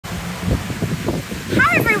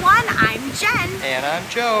Hi everyone, I'm Jen. And I'm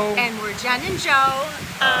Joe. And we're Jen and Joe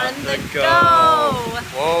on the go.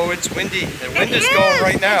 Whoa, it's windy. The wind is going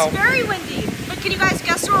right now. It's very windy. But can you guys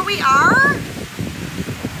guess where we are?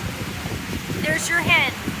 There's your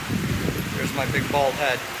hint. There's my big bald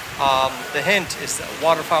head. The hint is the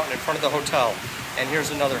water fountain in front of the hotel. And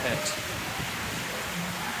here's another hint.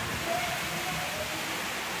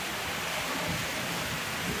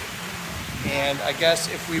 And I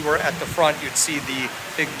guess if we were at the front, you'd see the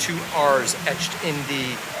big 2 R's etched in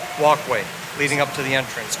the walkway leading up to the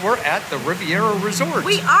entrance. We're at the Riviera Resort.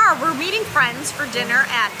 We are. We're meeting friends for dinner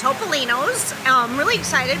at Topolino's. I'm really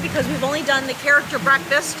excited because we've only done the character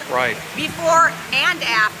breakfast before and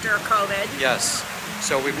after COVID. Yes.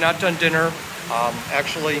 So we've not done dinner.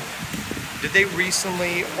 Actually, did they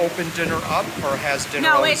recently open dinner up, or has dinner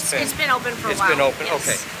always been? It's been open for a while. It's been open, yes,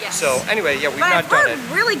 okay. Yes. So anyway, yeah, we've not done it. I've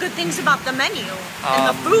heard really good things about the menu and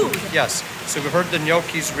the food. Yes, so we've heard the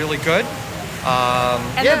gnocchi's really good.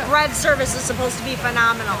 And the bread service is supposed to be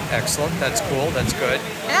phenomenal. Excellent, that's cool, that's good.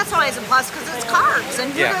 And that's always a plus because it's carbs,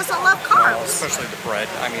 and who doesn't love carbs? Well, especially the bread,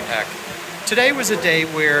 I mean, heck. Today was a day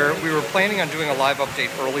where we were planning on doing a live update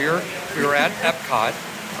earlier. We were at Epcot.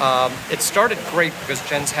 It started great because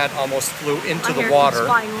Jen's hat almost flew into the water.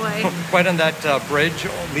 Flying away. Right on that bridge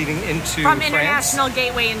leading into From France. International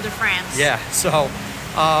Gateway into France. Yeah, so,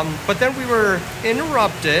 but then we were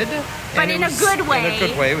interrupted. But in a good way. In a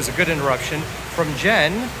good way. It was a good interruption from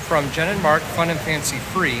Jen and Mark, Fun and Fancy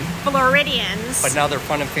Free. Floridians. But now they're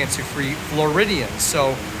Fun and Fancy Free Floridians.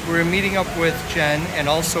 So we were meeting up with Jen and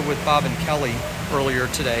also with Bob and Kelly earlier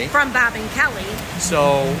today. From Bob and Kelly.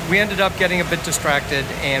 So we ended up getting a bit distracted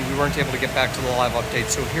and we weren't able to get back to the live update.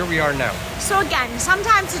 So here we are now. So again,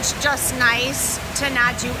 sometimes it's just nice to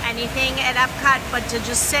not do anything at Epcot, but to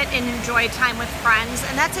just sit and enjoy time with friends.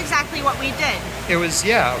 And that's exactly what we did. It was,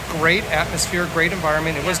 a great atmosphere, great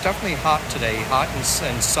environment. It was definitely hot today, hot and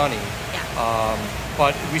sunny. Yeah.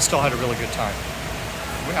 But we still had a really good time.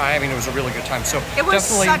 I mean, it was a really good time. So it was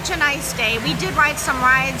such a nice day. We did ride some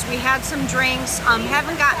rides. We had some drinks.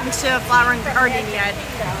 Haven't gotten to Flower and Garden yet.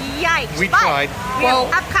 Yikes! We tried. We have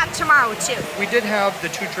Epcot tomorrow too. We did have the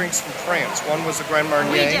 2 drinks from France. One was a Grand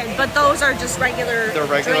Marnier. We did, but those are just regular. They're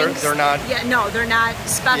regular. Drinks. They're not. Yeah, no, they're not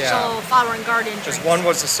special Flower and Garden drinks. Just one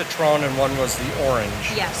was the citron and one was the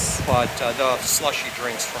orange. Yes. But the slushy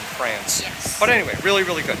drinks from France. Yes. But anyway, really,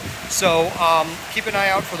 really good. So keep an eye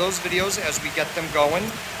out for those videos as we get them going.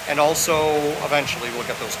 And also, eventually, we'll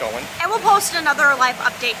get those going. And we'll post another live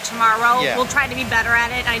update tomorrow. Yeah. We'll try to be better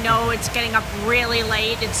at it. I know it's getting up really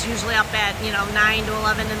late. It's usually up at, 9 to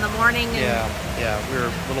 11 in the morning. And yeah, we were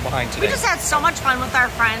a little behind today. We just had so much fun with our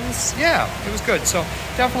friends. Yeah, it was good. So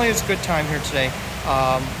definitely it's a good time here today.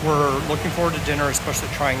 We're looking forward to dinner, especially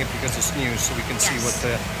trying it because it's new, so we can see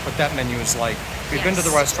what that menu is like. We've been to the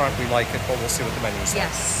restaurant, we like it, but we'll see what the menu is like.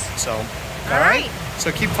 Yes. So, all right.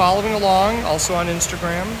 So keep following along, also on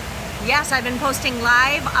Instagram. Yes, I've been posting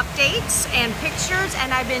live updates and pictures,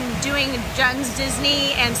 and I've been doing Jen's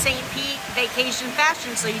Disney and St. Pete vacation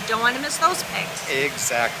fashion, so you don't want to miss those pics.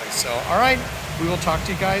 Exactly. So, all right, we will talk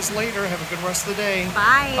to you guys later. Have a good rest of the day.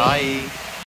 Bye. Bye.